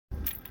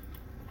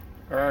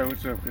Alright,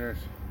 what's up, guys?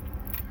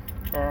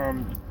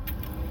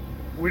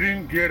 We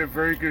didn't get a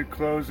very good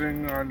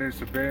closing on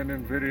this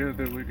abandoned video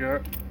that we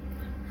got.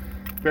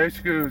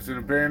 Basically, it was an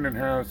abandoned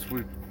house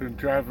we've been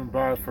driving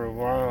by for a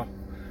while.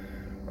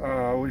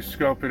 We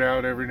scope it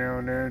out every now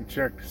and then,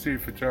 check to see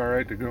if it's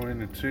alright to go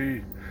in and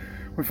see.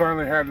 We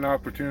finally had an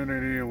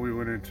opportunity and we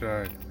went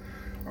inside.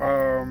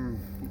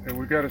 And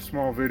we got a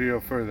small video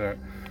for that.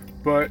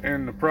 But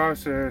in the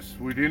process,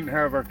 we didn't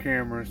have our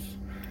cameras.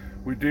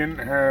 We didn't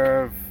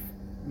have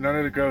none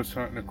of the ghost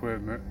hunting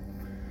equipment.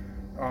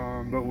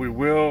 But we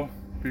will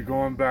be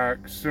going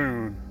back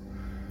soon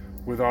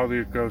with all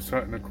the ghost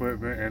hunting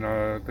equipment and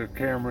the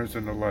cameras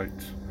and the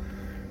lights.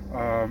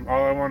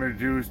 All I wanted to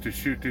do is to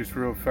shoot this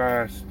real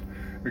fast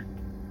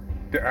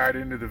to add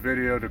into the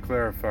video to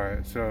clarify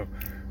it. So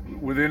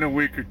within a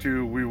week or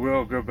two we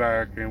will go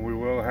back and we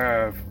will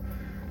have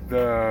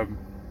the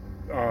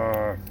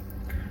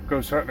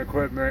ghost hunting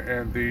equipment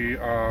and the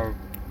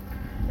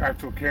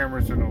actual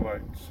cameras and the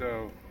lights.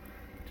 So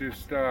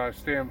just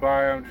stand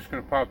by. I'm just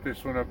going to pop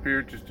this one up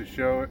here just to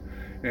show it,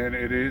 and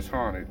it is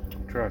haunted.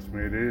 Trust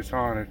me, it is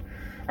haunted.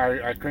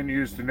 I couldn't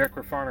use the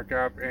Necrophonic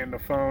app and the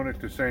phone at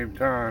the same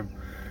time,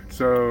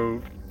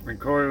 so, and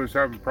Corey was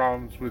having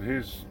problems with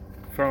his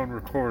phone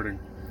recording,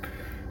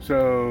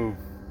 so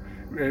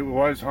it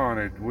was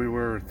haunted. We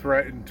were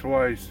threatened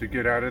twice to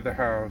get out of the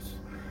house.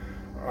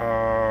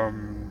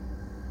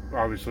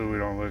 Obviously we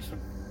don't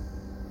listen,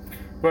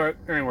 but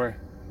anyway,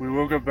 we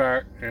will go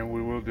back and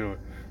we will do it.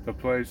 The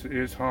place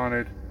is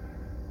haunted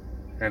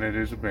and it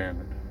is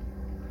abandoned.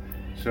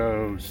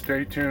 So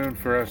stay tuned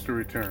for us to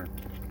return.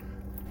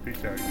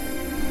 Peace out.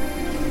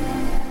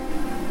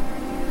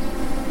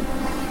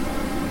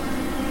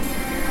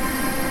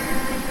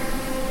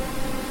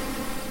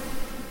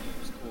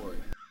 Corey.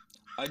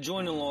 I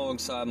joined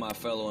alongside my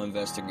fellow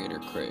investigator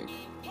Craig.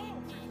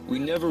 We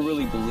never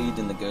really believed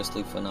in the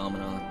ghostly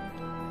phenomenon.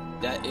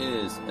 That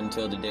is,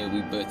 until the day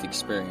we both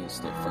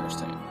experienced it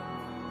firsthand.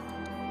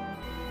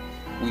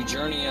 We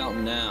journey out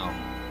now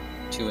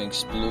to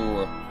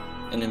explore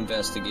and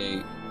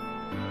investigate,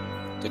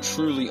 to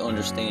truly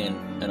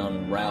understand and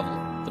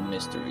unravel the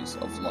mysteries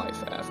of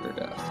life after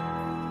death.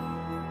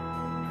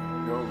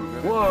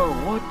 Whoa,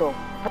 what the?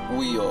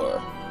 We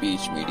are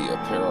Beach Media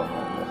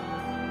Paranormal.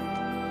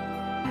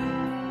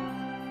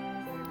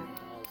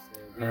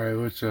 Alright,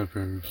 what's up,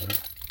 everybody?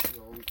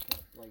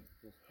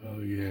 Oh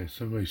yeah,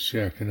 somebody's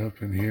shacking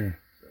up in here.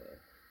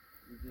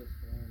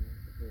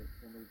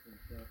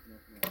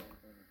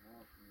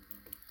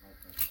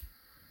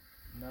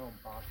 Metal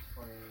box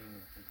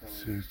frame.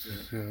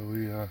 So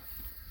we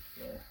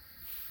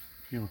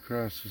came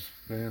across this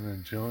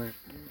abandoned joint.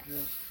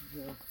 Just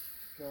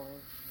going on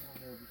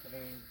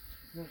everything.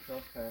 No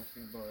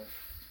trespassing, but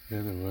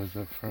Yeah, there was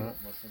up front.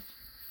 listen.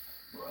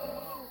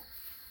 Bro,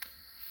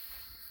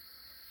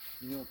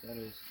 you know what that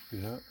is?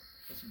 Yeah.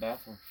 It's a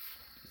bathroom.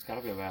 It's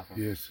gotta be a bathroom.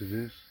 Yes, it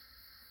is.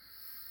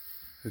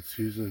 It's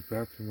usually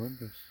bathroom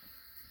windows.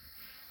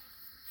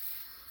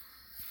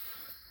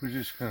 We're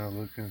just kind of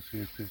looking to see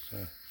if there's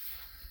a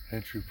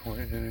entry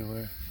point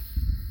anywhere.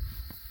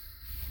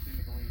 The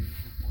only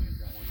entry point is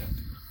that window.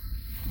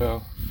 Well,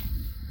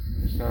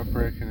 it's not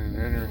breaking and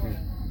entering.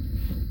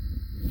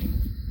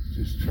 It's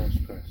just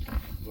trespassing.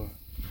 What?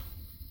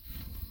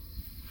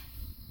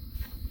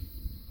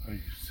 Are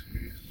you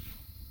serious?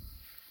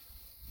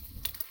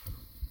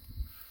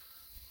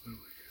 What do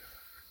we got?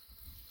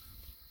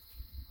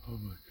 Oh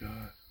my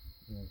God.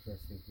 You want to see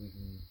if we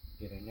can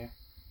get in there?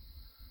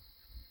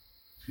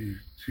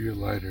 To your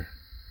lighter.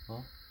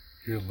 Huh?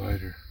 Your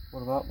lighter.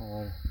 What about my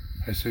lighter?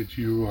 I said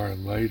you are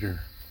lighter.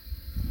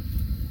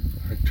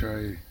 I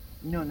try.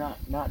 No, not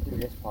through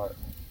this part.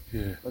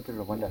 Yeah. Look through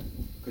the window.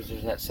 Because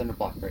there's that cinder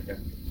block right there.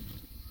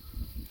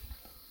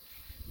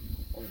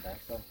 On the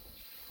back side.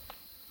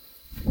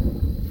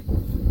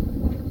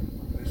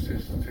 Let's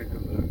just take a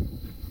look.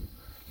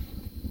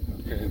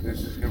 Okay,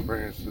 this is gonna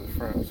bring us to the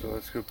front, so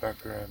let's go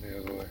back around the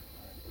other way.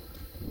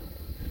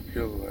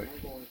 Kill the light.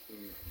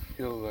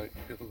 Kill the light.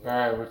 Kill the light.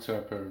 Alright, what's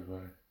up,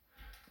 everybody?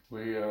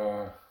 We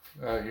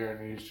out here in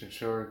the Eastern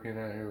Shore, again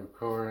out here with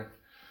Corey.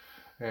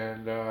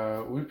 And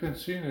we've been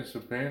seeing this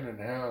abandoned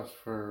house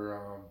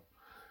for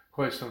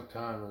quite some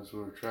time as we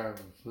were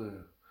traveling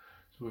through.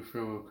 So we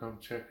figured we'll come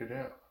check it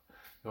out.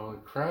 The only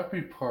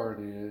crappy part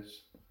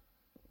is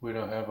we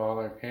don't have all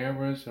our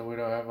cameras and we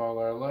don't have all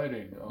our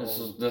lighting. This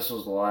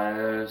was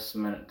last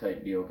minute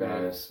type deal,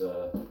 guys.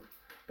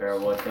 Bear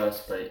with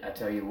us, but I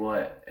tell you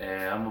what,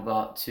 I'm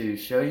about to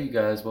show you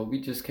guys what we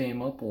just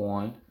came up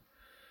on.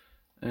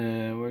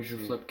 Where's your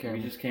flip camera?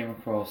 We just came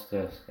across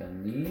this,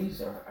 and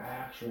these are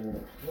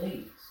actual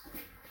plates.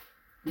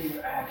 These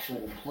are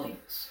actual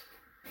plates.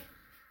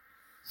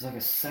 It's like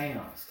a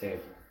seance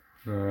table.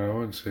 No, I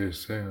wouldn't say a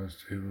seance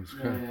table. It's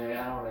kind of... I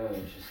don't know,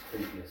 it's just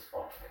creepy as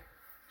fuck.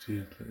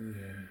 Yeah.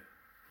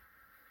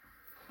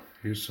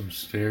 Here's some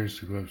stairs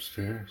to go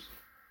upstairs.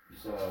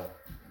 So,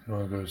 You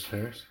want to go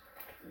upstairs?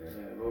 yeah,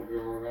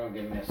 we're gonna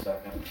give me a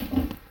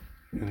second.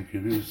 Gonna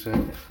give you a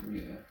second.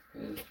 Yeah,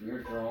 because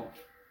you're drunk.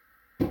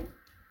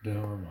 No,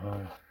 I'm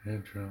high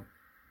and drunk.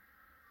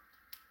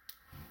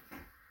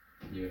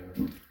 Yeah.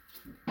 So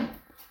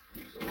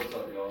what's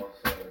up, y'all?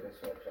 So I guess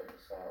I check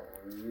this out.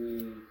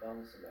 We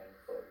found this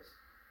abandoned place.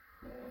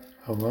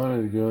 I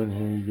wanted to go in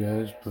here,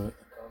 you guys, but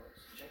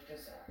Check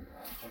this out.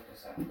 Check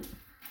this out.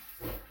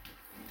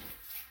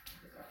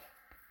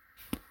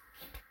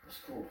 It's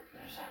cool.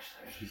 There's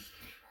actually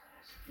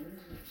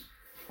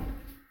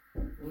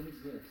what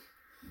is this?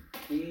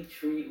 Tea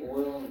tree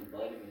oil and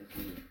vitamin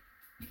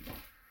E.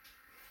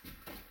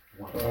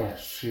 What? oh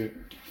shit,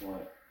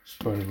 What?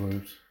 spider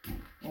webs.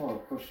 Oh,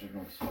 of course there's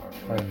no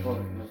spider. I know.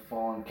 Look, there's a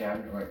fallen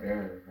cabinet right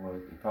there. Well,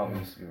 it probably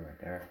used to be right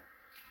there.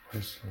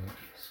 What's that?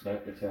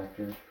 Smoke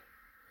detector.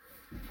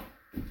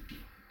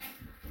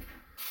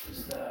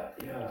 Is that?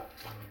 Yeah.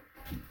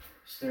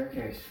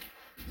 Staircase.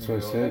 So I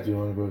said, do you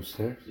want to go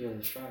upstairs? Yeah,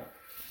 that's right.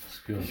 Let's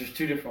go. There's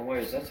two different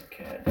ways. That's a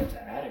cat. That's an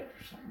attic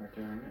or something right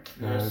there, isn't it?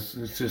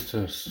 No, it's just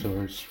a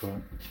storage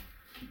spot.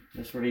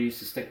 That's where they used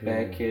to stick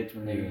bad Yeah, kids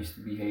when they yeah. used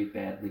to behave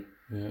badly.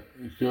 Yeah,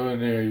 you go in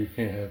there, you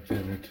can't have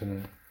dinner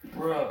tonight.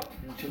 Bro,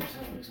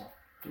 there's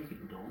a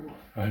freaking door.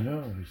 I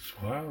know,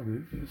 it's wild,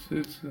 dude.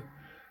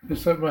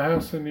 It's like my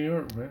house in New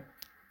York, man.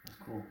 That's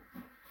cool.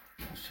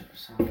 Let's check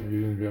this out.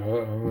 You can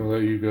go. I'm gonna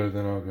let you go,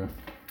 then I'll go.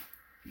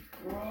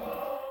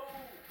 Bro.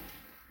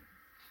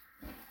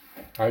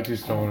 I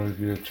just don't want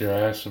to get your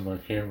ass in my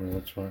camera.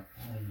 That's why.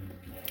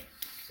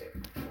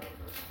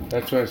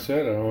 That's what I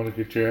said. I don't want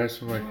to get your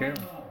ass in my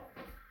camera.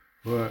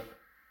 What?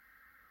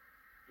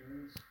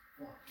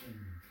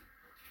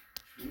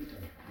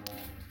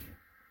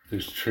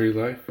 There's tree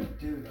life.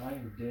 Dude, I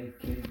am dead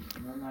kidding.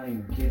 I'm not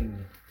even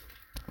kidding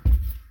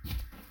you.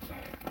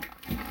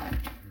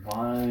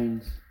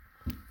 Vines.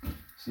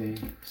 See,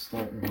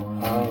 starting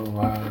vines. Oh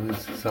wow,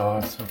 this is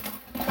awesome.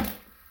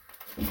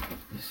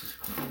 This is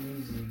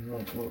crazy.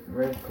 Like what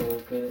red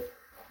carpet.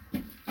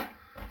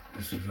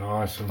 This is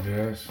awesome,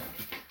 guys.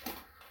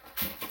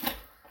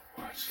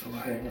 Watch the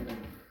light.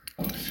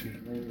 Oh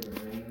shit. Maybe the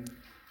rain.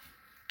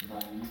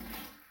 Vine.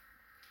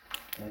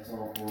 That's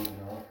all boarded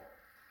up.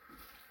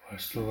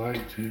 Watch the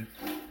light, dude.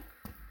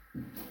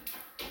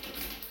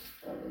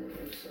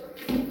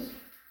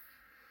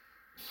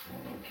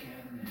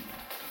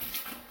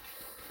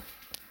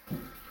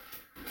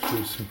 This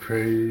is some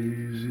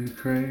crazy,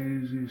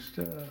 crazy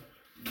stuff.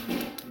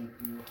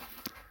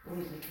 What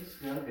is it? This is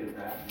gotta be a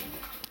bathroom.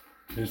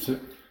 Is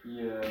it?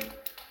 Yeah.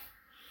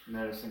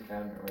 Medicine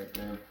cabinet right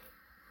there.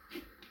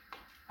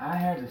 I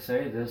had to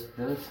say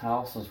this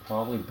house was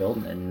probably built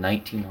in the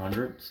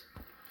 1900s.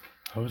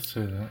 I would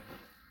say that.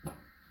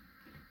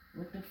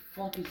 What the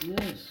fuck is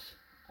this?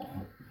 Oh,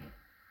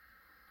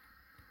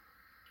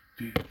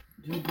 Dude,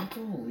 dude, that's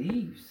all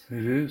leaves.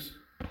 it is.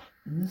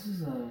 And this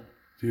is a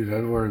Dude,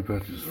 I'd worry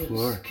about this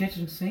floor.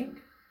 kitchen sink.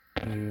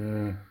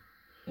 Yeah.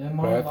 And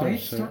my Bathroom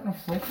light's sink. starting to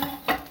flicker.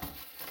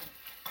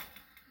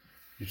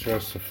 You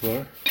trust the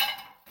floor? If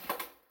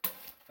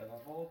I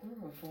fall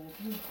through, I fall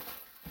through.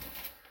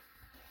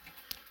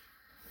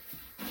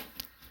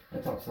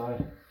 That's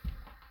outside.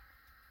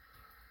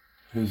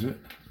 Is it?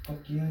 Fuck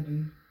yeah,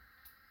 dude.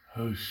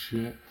 Oh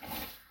shit.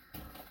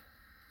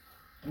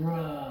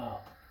 Bro,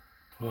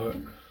 What?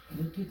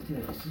 look at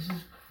this. This is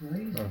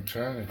crazy. I'm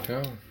trying to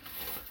come.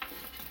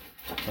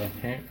 I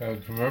can't.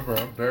 Remember,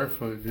 I'm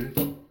barefoot,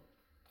 dude.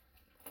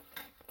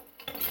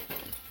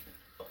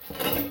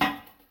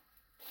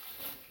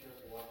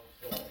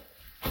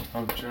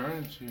 I'm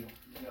trying to. You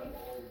got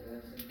old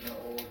this, you got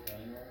old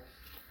hangers.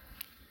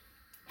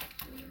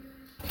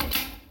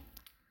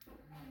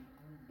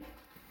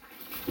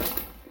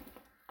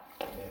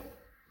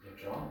 You're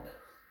drunk.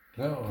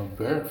 No, I'm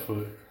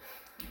barefoot.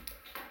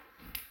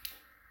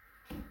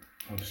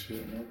 Oh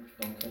shit. Nope,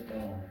 don't cut that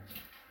on.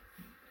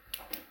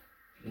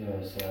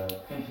 Yeah,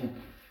 so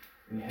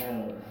we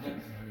had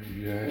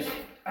You guys.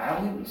 I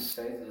wouldn't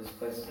say that this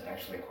place is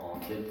actually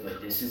haunted,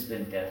 but this has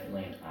been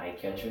definitely an eye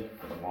catcher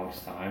for the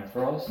longest time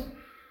for us.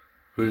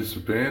 But it's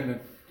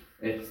abandoned.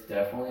 It's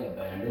definitely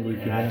abandoned, We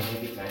and can I have-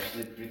 think it's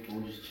actually pretty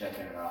cool just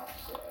checking it out.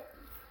 So.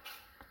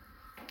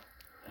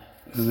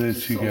 Look at this,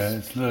 It's you so-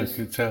 guys. Look, this-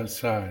 it's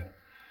outside.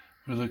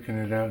 We're looking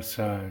at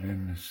outside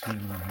in the ceiling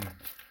here.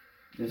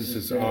 This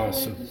is definitely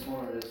awesome. just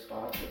one of the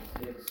spots.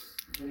 It's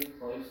pretty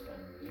close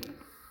to me,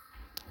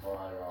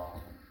 but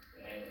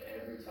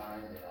every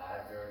time that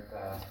I've driven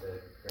past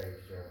it, Craig's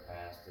driven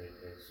past it,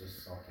 it's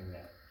just something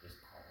that just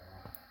caught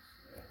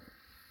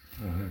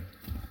my eyes. Uh-huh.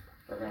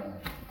 We're gonna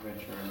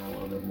venture in a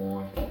little bit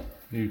more.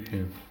 You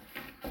can.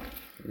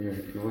 You're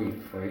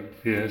weak, right?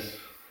 Yes.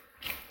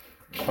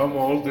 I'm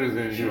older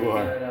than you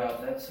are.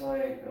 That's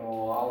like,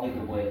 oh, I'll leave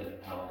the way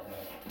that how it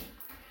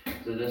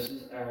happened. So this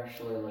is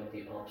actually like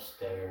the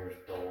upstairs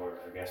door.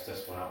 I guess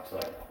this went out to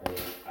like the whole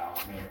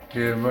balcony.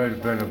 Yeah, it might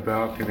have been a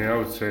balcony. I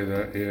would say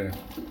that, yeah.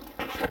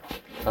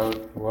 I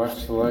would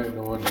watch the light in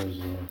the windows,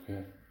 though,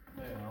 okay?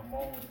 Yeah, I'm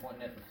always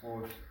pointing at the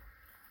floors.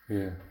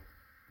 Yeah.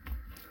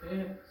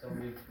 Yeah,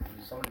 somebody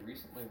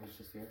recently was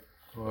just here.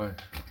 Why?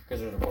 Because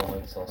there's a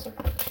rolling saucer.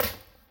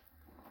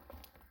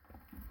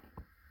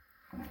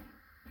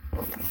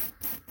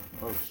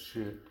 Oh,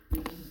 shit.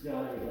 This is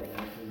gotta be like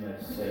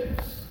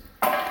 1906.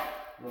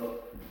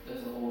 Look,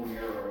 there's a little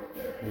mirror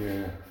right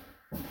there. Yeah.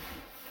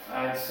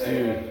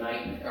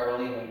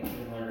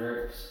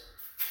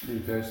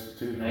 should test it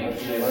too. Make I sure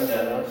should light,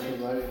 that- I should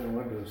light in the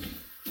windows.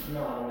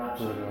 No, I'm not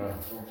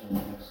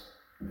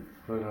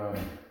But, But,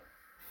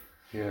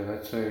 yeah,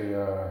 that's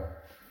a,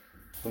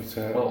 what's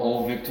that? Oh,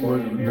 old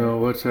Victorian What, mirror. no,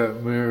 what's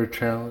that mirror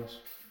challenge?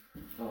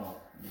 Oh,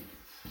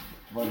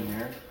 Bloody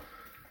Mary.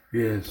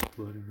 Yes,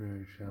 Bloody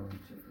Mary challenge.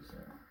 Check this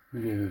out. We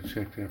gotta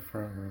check that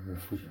front room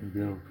if we can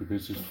go,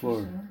 because it's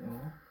Florida.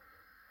 I'm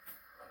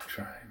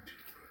trying to.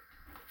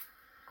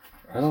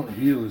 I don't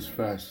heal as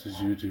fast as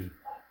you do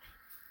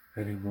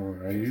anymore.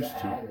 I used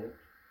to.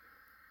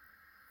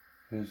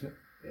 Is it?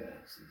 Yeah,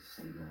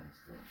 see guys,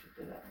 don't check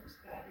that out. It's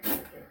added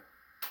right there.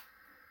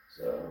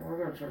 So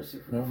we're gonna try to see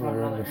if we can Remember, find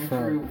we're in another the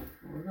entry. front.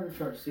 We're gonna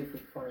try to see if we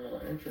can find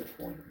another entrance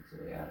point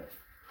into the attic.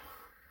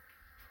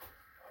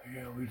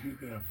 Yeah, we do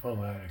got a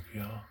full attic,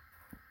 y'all.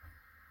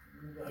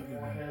 We got Look at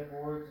more that.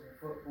 headboards and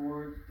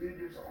footboards. Dude,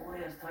 there's an old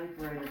ass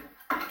typewriter.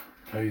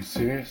 Are you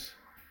serious?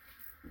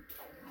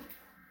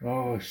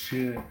 Oh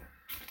shit.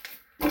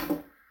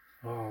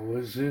 Oh, what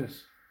is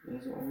this?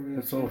 There's an old ass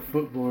That's all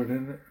footboard,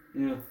 isn't it?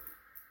 Yeah.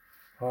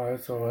 Oh,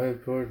 that's all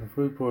headboard and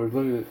footboard.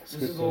 Look at it.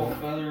 This is all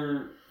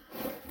feather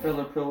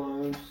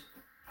pillows,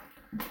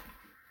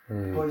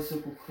 Or,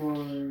 bicycle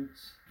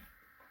cards.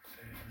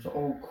 There's an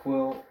old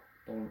quilt.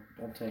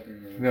 Don't take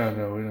any of it.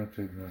 no, we don't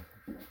take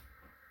nothing.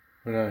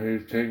 We're not here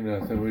to take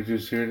nothing. We're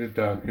just here to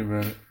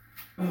document it.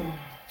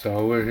 That's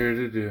all we're here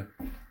to do.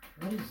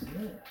 What is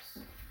this?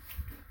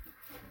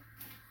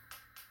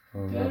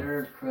 Oh, no.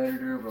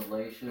 Debtor-creditor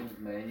relations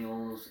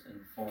manuals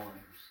and forms.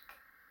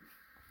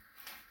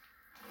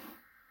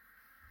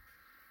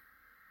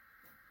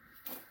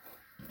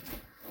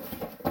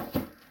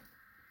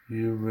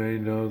 You may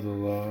know the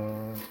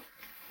law.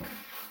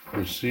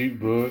 Receipt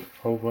book,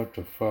 whole bunch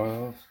of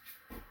files.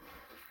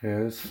 Yeah,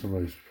 this is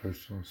somebody's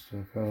personal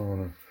stuff. I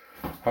don't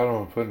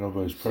wanna put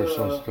nobody's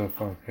personal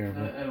stuff on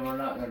camera. And we're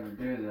not going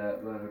to do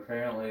that, but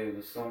apparently it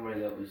was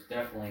somebody that was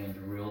definitely into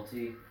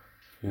realty,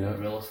 Yeah.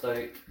 real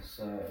estate.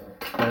 So,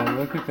 And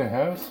look at the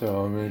house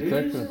though. I mean, dude,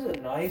 think this of, is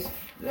a nice.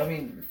 I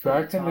mean, for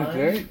back in the times,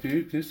 day,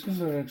 dude, this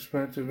is an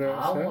expensive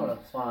ass I want house.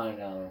 to find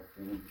out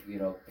if we can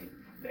get up in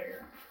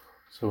there.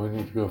 So we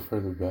need to go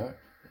further back.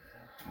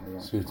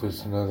 See if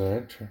there's another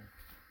entry.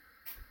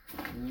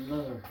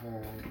 Another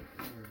hole.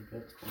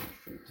 That's going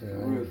straight to the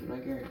Yeah. roof, and I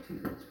guarantee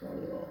that's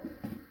probably all.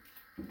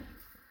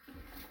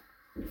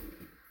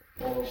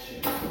 Oh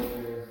shit.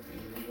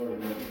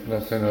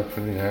 Nothing up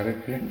in the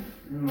attic here?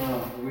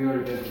 No, we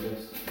already did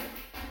this.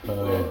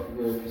 Oh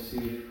We already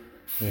see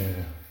yeah.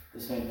 Yeah.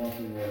 this ain't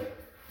nothing but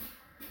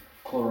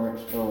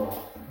Clorox Pro.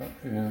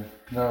 Yeah.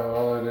 No,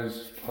 all it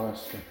is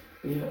plaster.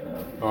 Yeah,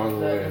 All the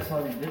way. that's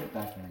how they did it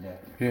back in the day.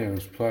 Yeah, it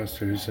was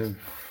plaster. He said,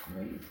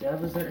 That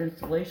was their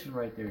installation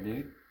right there,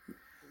 dude.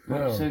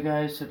 no, So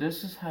guys, so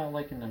this is how,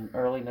 like in the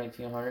early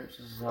 1900s,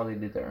 this is how they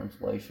did their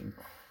installation.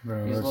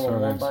 no, These that's little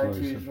not 1x2s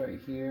insulation. right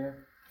here,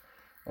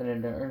 and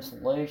then their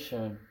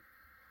insulation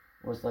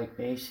was like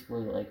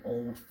basically like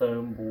old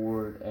foam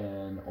board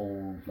and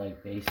old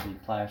like basically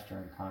plaster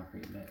and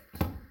concrete mix.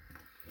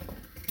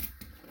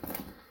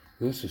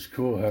 This is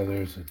cool how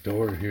there's a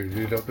door here,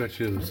 dude. I bet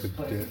you there's a This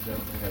place dead. is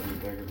definitely gotta be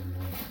bigger than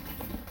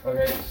that.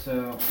 Okay,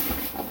 so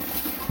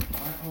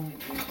our only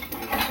issue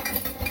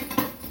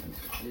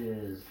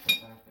is the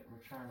fact that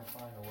we're trying to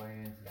find a way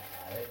into the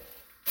attic,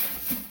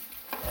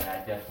 and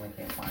I definitely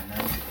can't find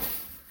that.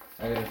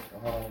 I gotta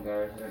hold on,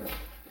 guys. I gotta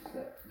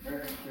step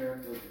very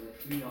carefully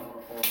because you don't want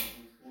to fall on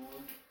these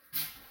floors.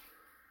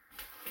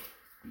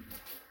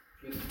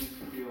 This used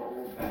to be an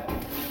old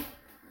bathroom.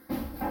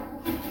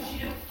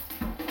 Shit.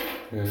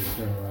 Yeah, it's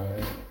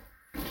alright.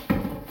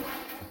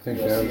 I think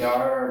Yeah, that see, was. I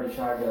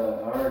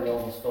already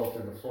almost fell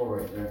through the floor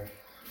right there.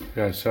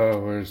 Yeah, I saw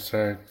it where it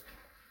said.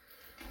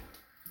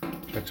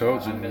 I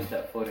told I you, missed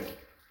that footing.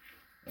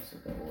 That's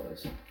what that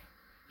was.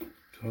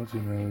 told you,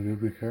 man. You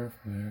be careful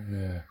there.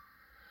 Yeah.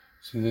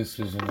 See, this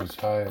isn't as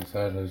high as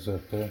that is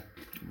up there.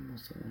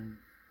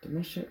 Did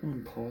my shit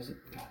on pause it?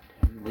 God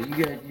damn it. Well,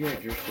 you got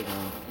your shit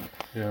on.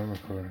 Yeah, I'm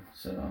recording.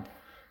 So,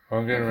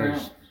 I'm getting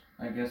ready.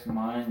 I guess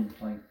mine,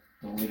 like,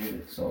 deleted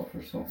itself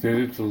or something.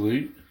 Did it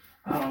delete?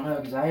 I don't know,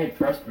 because I had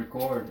pressed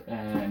record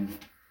and.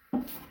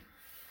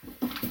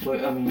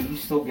 But, I mean, you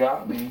still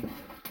got me.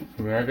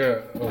 I mean, I got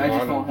a I just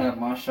lot don't of. have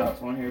my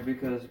shots on here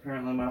because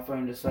apparently my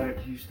phone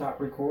decided to stop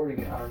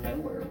recording out of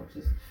nowhere,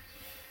 which is.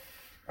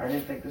 I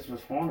didn't think this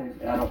was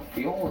haunted. I don't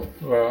feel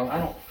it. Well, I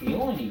don't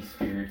feel any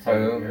spirits I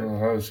over don't here.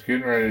 know. I was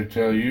getting ready to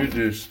tell you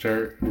to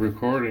start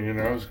recording, and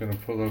I was going to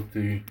pull up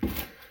the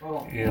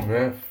Oh,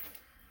 EMF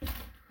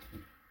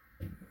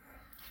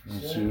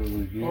and see what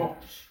we get. oh,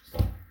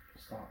 stop.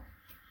 Stop.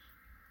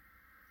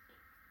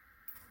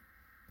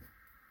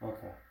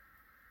 Okay.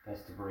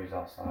 That's the breeze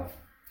outside.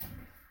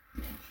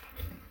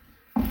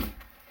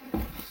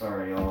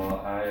 Sorry,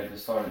 y'all. I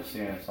just started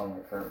seeing some of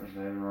the curtains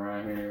moving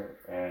around here,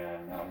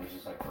 and I was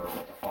just like, bro,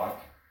 what the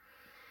fuck?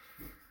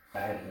 I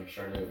had to make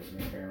sure there was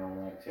any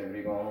paranormal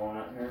activity going on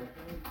out here.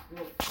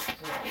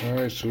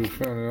 Alright, so we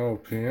found an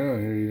old piano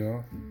here,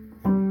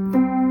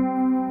 y'all.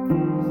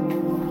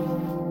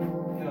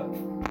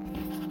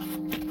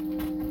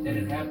 They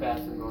didn't have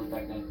bathroom doors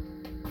back then.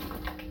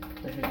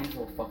 Look at these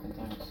little fucking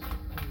things.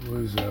 What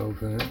is that,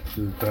 open it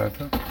to the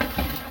bathroom? Oh,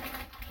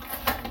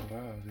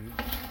 wow, dude.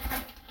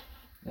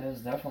 That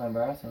is definitely a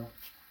bathroom.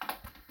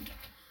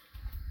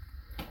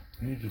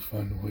 I need to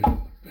find a way to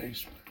the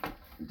basement.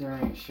 There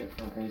ain't shit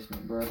for a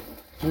basement, bro.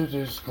 Dude,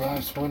 there's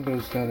glass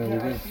windows down there.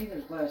 Yeah, I see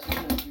there's glass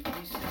windows.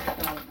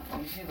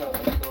 You see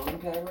the building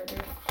pad right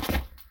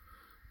there?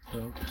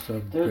 No, 'cause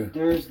I'm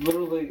There's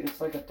literally, it's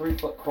like a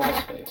 3-foot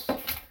crawl space.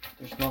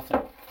 There's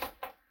nothing.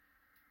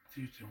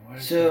 Dude, then why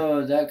is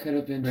So that could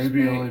have been that? just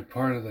Maybe made, only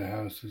part of the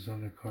house is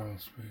under crawl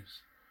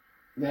space.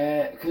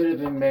 that could have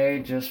been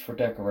made just for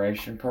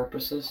decoration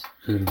purposes.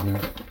 Could have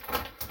been.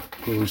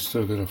 But we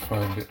still gotta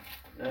find it.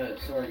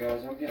 Sorry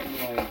guys, I'm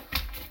getting like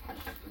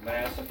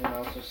massive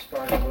amounts of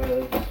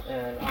spiderwebs,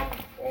 and I'm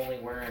only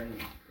wearing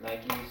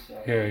Nikes.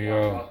 So Yeah, yeah.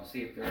 I'll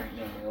see if there ain't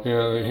nothing else.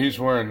 Yeah, he's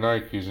wearing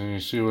Nikes, and you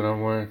see what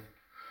I'm wearing?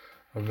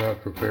 I'm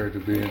not prepared to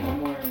be in I'm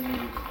it. wearing these,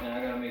 and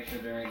I gotta make sure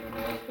there ain't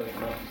nothing else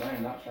picking up, because I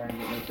am not trying to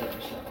get no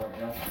terrorist stuff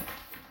right now.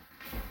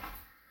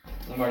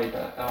 I'm already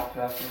out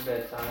past my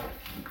bedtime.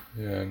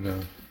 Yeah, I know.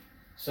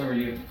 So are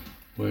you.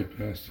 Way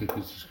past it,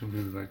 'cause it's gonna be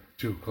like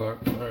 2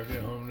 o'clock when I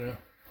get home now.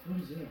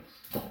 What is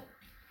this?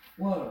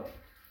 Whoa.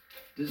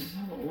 This is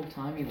how the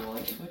old-timey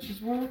light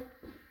switches work?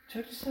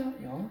 Check this out,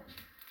 y'all.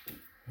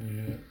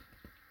 Yeah.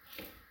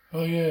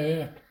 Oh, yeah,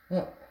 yeah.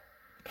 Look.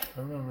 I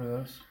remember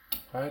those.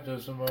 I had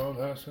those in my old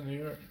house in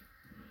New York.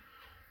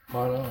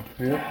 On off,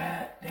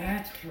 yeah.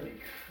 That's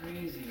pretty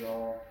crazy,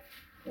 y'all.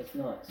 That's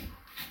nuts.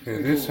 Yeah,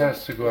 this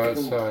has to go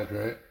That's cool. outside,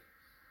 right?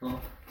 Huh?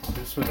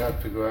 This would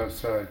have to go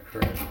outside,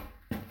 correct?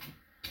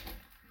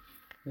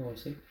 You wanna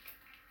see?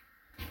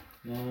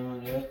 No,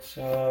 that's,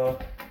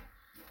 That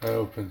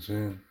opens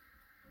in.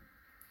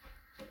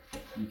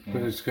 you But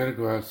can't. it's gotta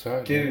go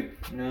outside. Dude,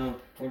 no.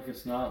 What if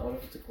it's not? What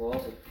if it's a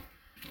closet?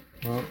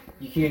 Well,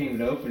 You can't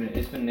even open it.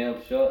 It's been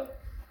nailed shut.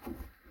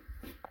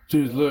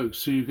 dude, look,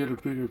 see, you got a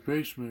bigger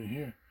basement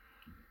here.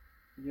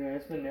 Yeah,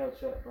 it's been nailed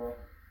shut, bro.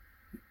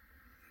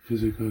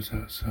 Because it goes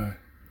outside.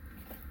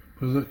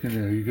 But look in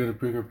there, you got a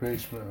bigger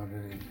basement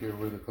underneath here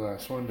where the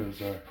glass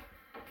windows are.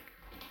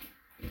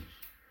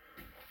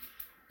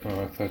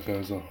 Oh, I thought that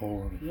was a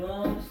hole in it.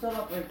 No, it's not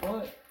up my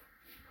foot.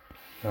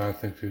 No, I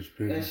think there's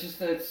bigger. It's just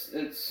that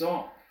it's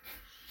soft.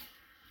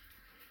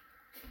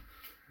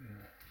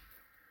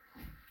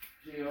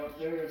 See, up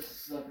there is the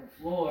second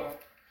floor.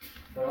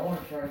 But I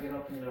want to try to get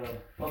up into the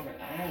fucking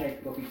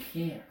attic, but we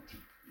can't.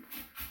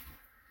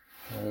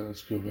 Alright,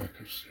 let's go back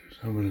upstairs.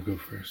 I'm gonna go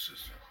first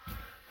this time.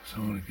 Because I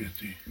want to get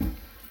the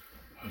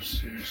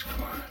upstairs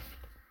climb.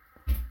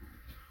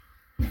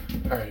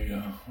 Alright,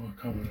 y'all, we're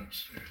coming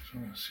upstairs.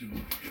 I'm gonna see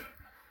what we got.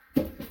 I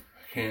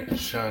can't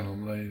shine a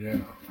light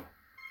out.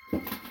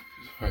 Because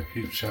if I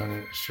keep shining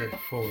it straight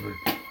forward,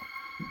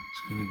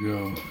 it's gonna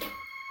go.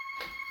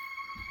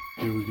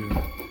 Here we go.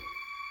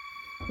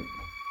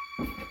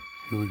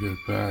 Here we got a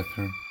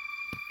bathroom.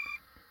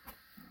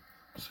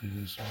 See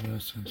this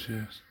medicine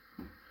chest.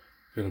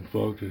 Got a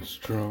bug that's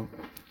drunk.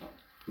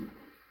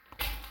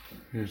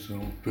 Here's the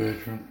old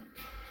bedroom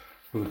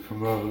with a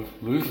commode.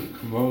 Look at the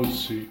commode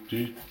seat,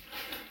 dude.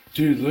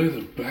 Dude, look at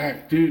the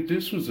back. Dude,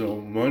 this was an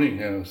old money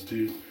house,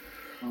 dude.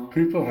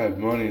 People had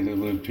money that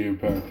lived here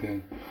back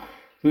then.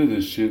 Look at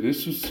this shit.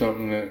 This was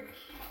something that...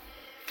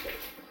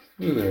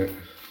 Look at that.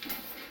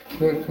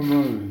 That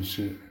commode and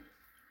shit.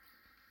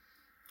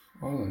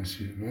 All that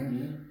shit, man.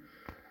 Yeah.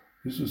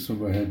 This was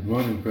somebody had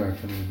money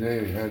back in the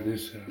day. Had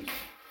this house.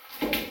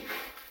 I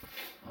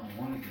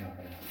want to go out.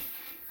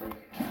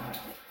 Freaking out.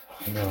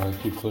 I know, I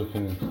keep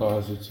looking in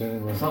closets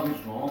anyway.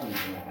 Something's wrong with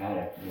the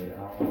attic, dude.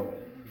 No.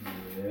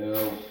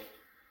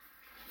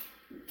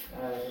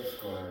 That is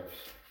gross.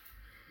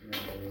 No,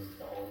 this is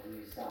the old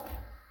side.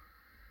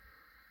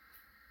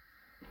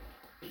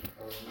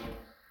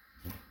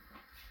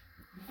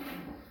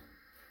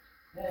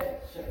 Hey,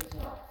 check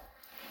this out.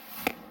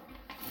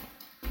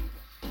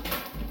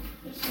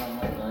 It's not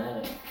like my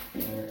attic.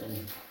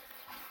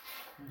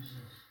 What's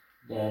this?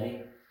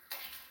 Daddy?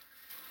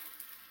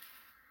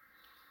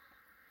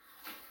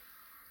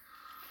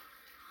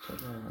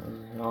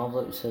 An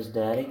envelope says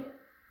Daddy.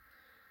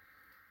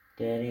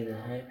 Daddy, the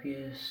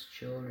happiest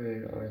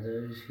children are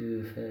those who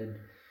have had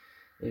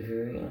a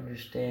very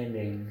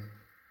understanding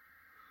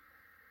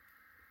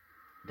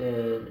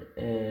dad,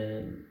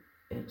 and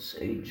it's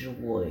a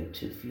joy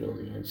to feel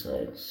the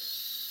inside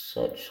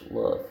such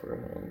love for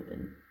him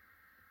and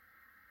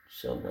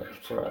so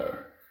much pride.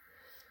 Here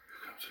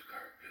comes a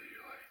car.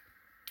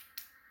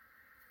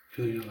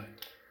 Kill your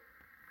light.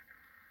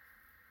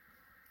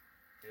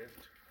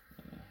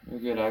 You're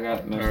good, I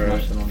got most All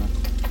right. on it.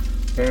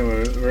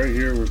 Anyway, right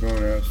here we're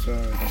going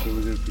outside, so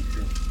we gotta be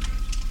careful.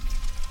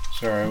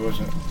 Sorry, I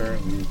wasn't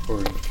apparently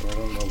recording, so I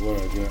don't know what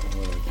I got and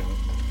what I don't.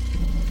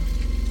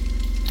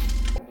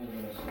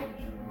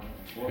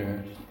 Okay.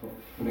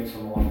 Mix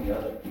them all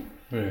together.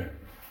 Yeah.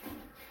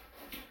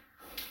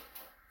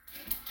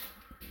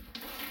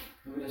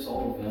 Look at this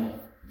old vent.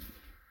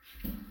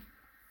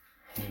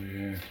 Oh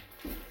yeah.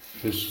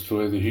 This is the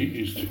way the heat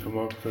used to come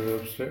up to the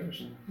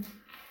upstairs.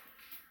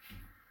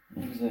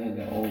 Because they had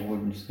that old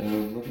wooden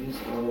stove. Look at this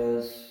old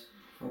ass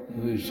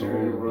fucking These old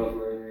are- rug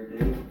right here,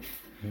 dude.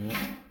 Yeah.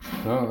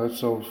 No,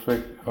 that's old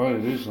fake. Oh,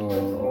 it is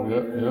old.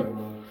 Yep.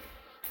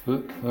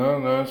 Look,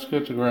 no, it's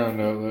got the ground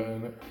outlet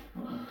in it.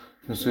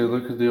 And see,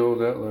 look at the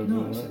old outlet.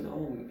 No, in it's it. an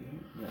old.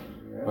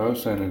 I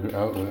was saying the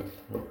outlet.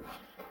 Look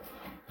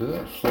at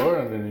that floor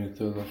underneath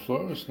though. The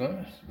floor was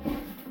nice.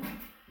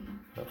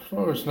 That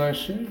floor was nice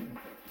shape.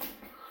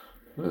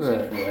 Look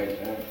at that.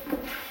 Right there.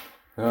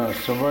 Yeah,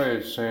 somebody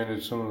had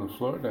sanded some of the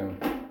floor down.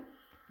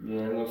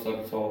 Yeah, it looks like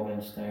it's all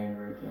been stained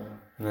right there.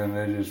 And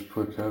then they just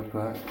put that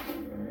back.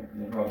 Right.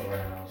 They probably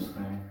ran out of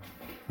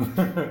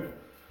stain.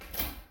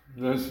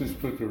 Let's just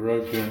put the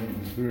rug down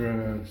and we ran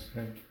out of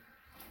sand.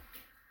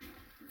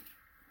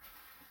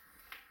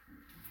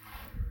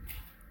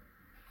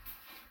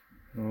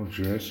 Old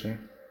dresser.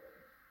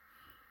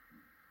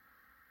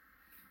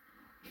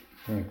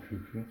 Oh,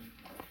 cuckoo.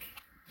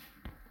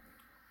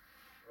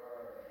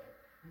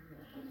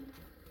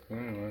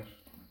 Anyways,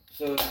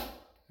 So,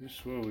 this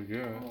is what we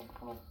got.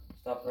 come on.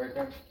 Stop right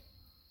there.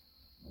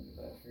 I'll get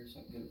back here so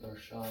I can get a better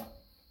shot.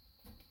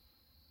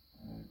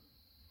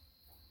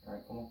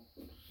 Alright, come on.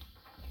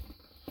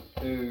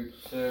 Dude,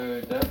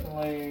 so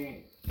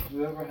definitely,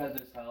 whoever had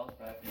this house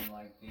back in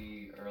like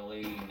the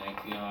early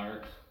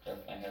 1900s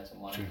definitely had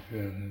some money. Check that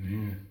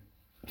in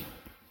here.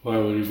 Why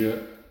would he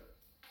get?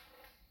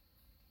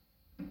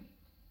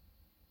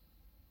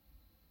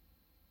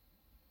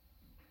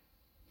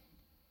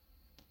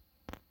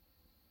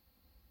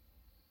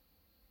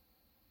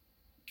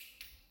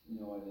 You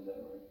know I did that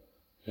right.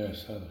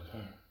 Yes, out of the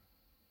car.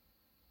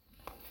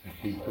 They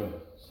keep going.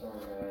 Sorry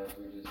guys,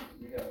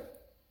 we got,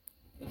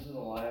 this is the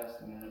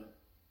last minute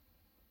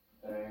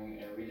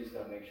thing, and we just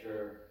gotta make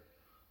sure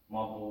my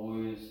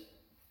boys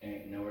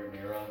ain't nowhere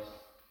near us.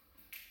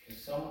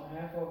 Cause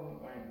half of them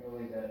aren't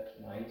really that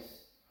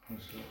nice.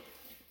 What's that?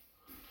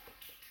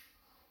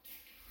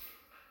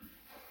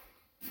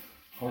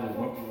 Half All of the,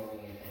 them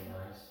really ain't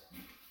that nice.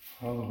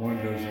 all the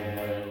windows are And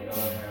wide the open.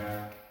 other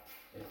half,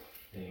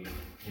 they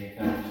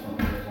kind of just don't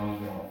care as long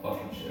as we don't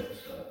fucking shit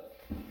stuff.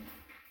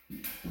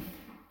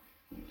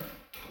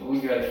 But we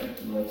gotta keep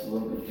the lights a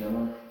little bit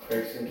dimmer.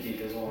 Craig's gonna keep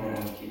his one, I'm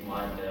gonna keep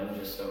mine dim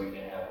just so we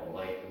can have a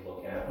light to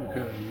look at. We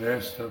got a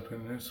nest up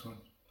in this one.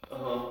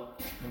 Uh-huh.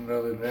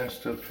 Another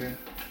nest up here.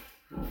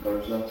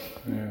 Birds up.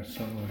 Yeah,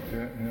 something like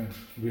that. Yeah,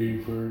 bee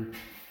bird.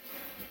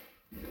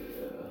 Yeah.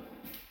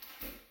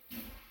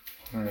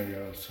 There you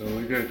go. So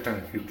we gotta kind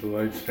of keep the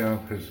lights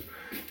down because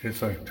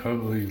it's like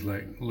totally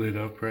like lit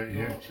up right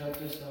here. No, check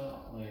this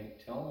out.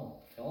 Like,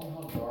 tell them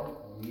how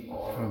dark we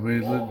are. I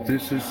mean, look, walking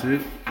this is around.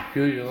 it.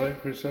 Kill your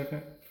light for a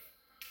second.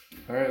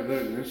 All right,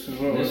 look, this is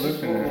what This we're is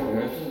looking what at.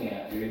 we're Guys. looking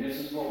at, dude. This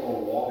is what we're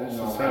walking This is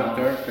around. how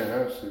dark the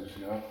house is,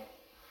 y'all.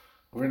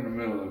 We're in the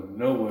middle of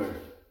nowhere.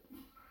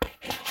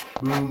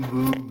 Boom,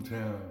 boom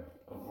town.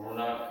 We're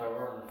not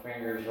covering our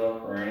fingers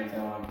up or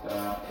anything like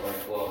that.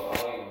 Like, look,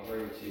 I'll even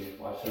bring it to you.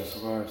 Watch That's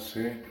this. what I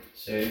see.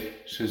 See?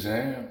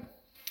 Shazam.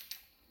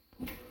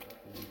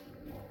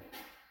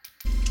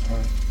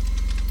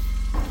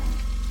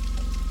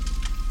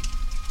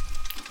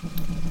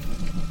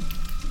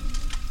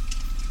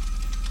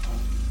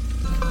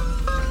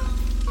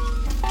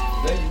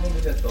 Hey, you remember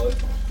that thought?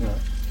 Yeah.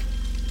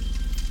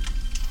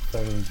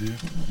 That was you.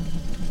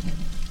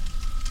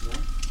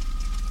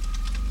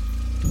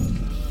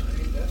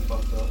 Ain't that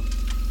fucked up?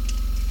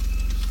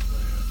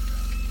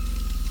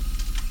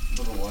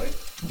 Little white?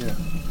 Yeah.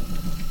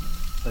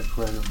 Like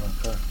right in my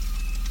car.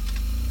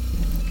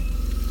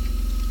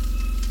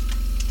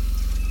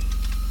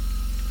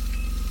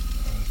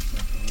 Oh, let's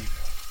make a wake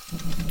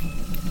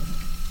up.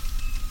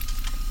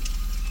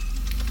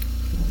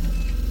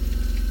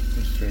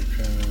 Let's start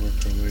trying to work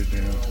our way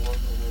down. We'll work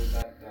our way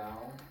back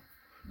down.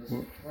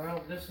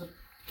 This is Well-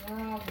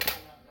 probably not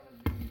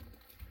gonna be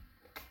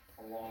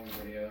a long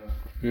video.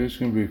 It's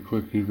gonna be a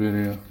quickie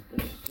video.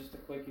 This is just a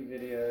quickie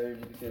video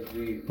just because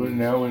we. But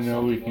now we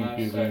know we something can last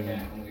get in.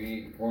 second and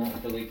we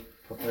weren't really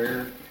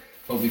prepared,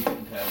 but we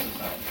couldn't pass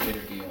this out to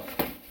later deal.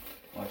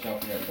 Watch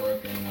out for that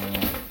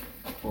broken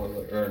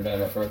toilet or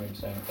that broken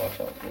sink. Watch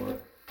out for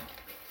it.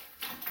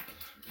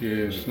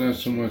 Yeah, it's not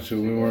so much that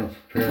we weren't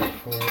prepared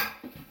for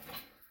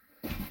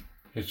it.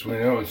 It's we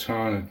know it's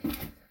haunted.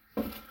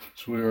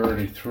 So we're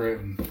already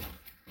threatened.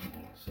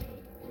 So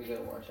we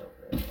gotta watch out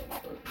for that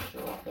broken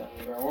shit like that.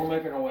 We're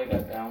making our way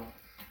back down.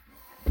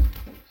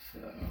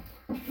 So.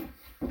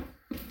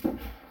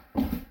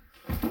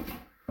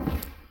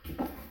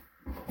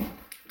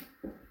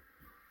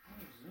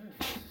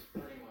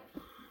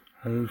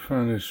 How did we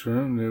find this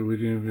room that we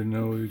didn't even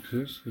know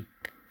existed?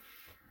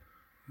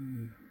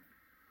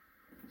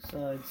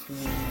 Side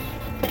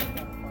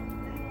scene.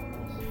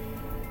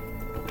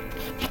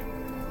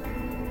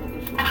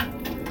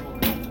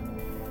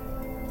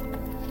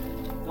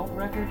 Don't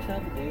records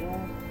have a date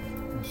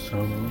on? Some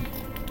of them.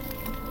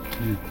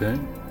 You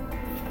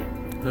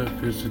think?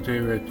 Look, there's the day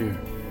right there.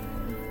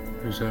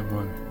 There's that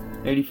money.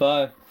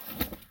 85.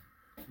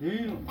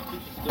 Damn,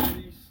 it's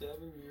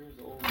 37 years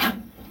old.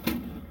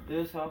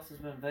 This house has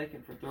been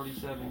vacant for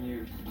 37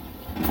 years.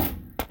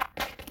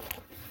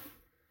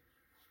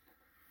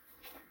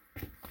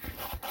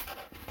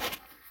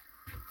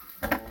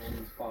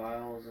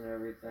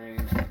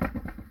 things,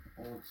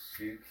 old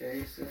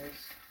suitcases.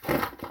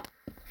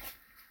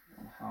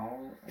 How?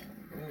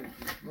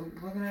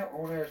 Dude, look at that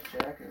old ass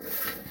jacket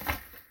right there.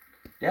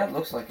 Yeah, it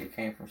looks like it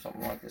came from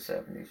something like the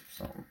 70s or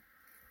something.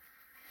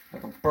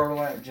 Like a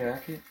burlap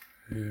jacket.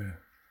 Yeah.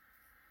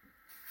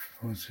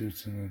 Let's see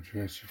what's in the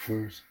dresser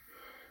first.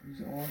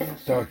 These old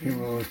ass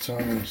Document what's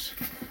on these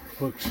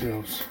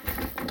bookshelves.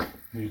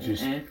 You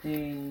just.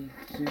 empty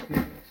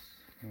suitcase.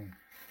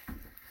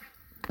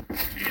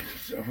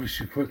 Jesus, I wish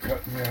you quit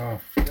cutting me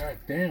off. God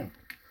damn.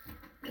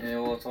 Yeah,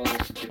 well, it's all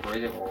this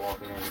debris that we're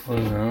walking Well,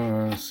 into.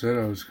 no, I said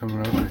I was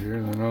coming over here,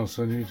 and then all of a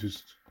sudden you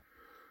just.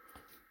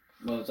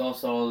 But it's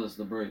also all this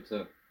debris,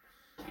 too.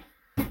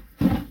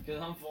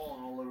 Because I'm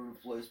falling all over the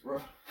place, bro.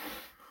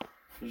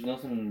 There's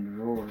nothing in the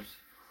drawers.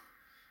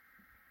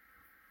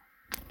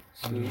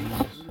 Sweet.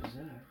 What is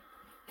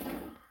that?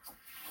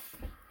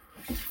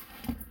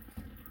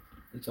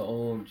 It's an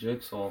old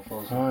jigsaw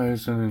puzzle. Oh,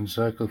 it's an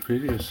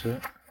encyclopedia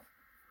set.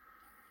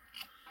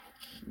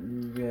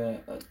 Yeah.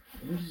 What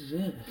is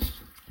this?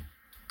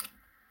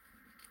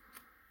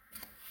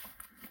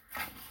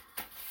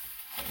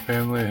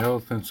 Family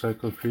Health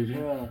Encyclopedia.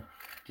 Yeah.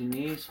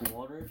 Denise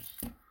Waters.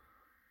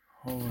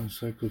 Whole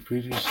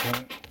encyclopedia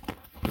set.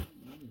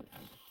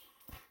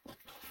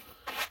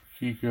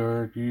 You could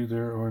argue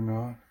there or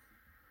not.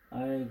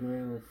 I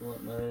agree with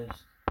what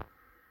most.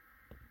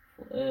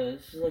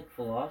 This is like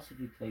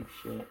philosophy type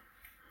shit.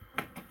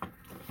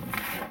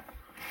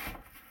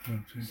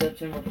 Okay.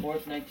 September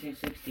 4th,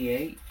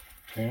 1968.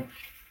 Okay.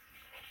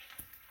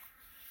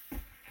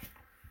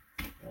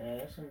 Yeah,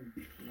 that's some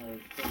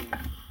like pretty...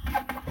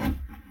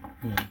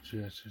 Yeah,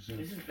 Jess is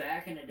This is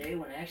back in the day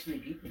when actually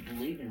people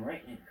believed in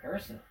writing in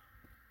cursive.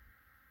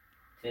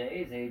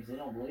 Today's age, they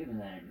don't believe in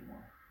that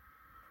anymore.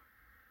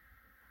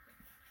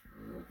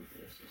 Look at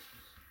this. This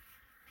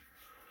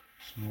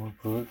is some more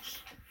books.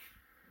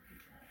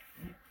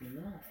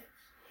 nuts.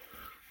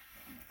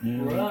 Yeah.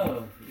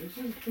 Bro, this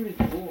is pretty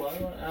cool.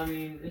 I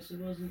mean, this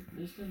didn't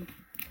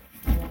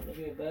want to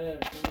be a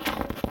bad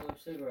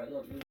cigarette.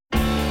 Look.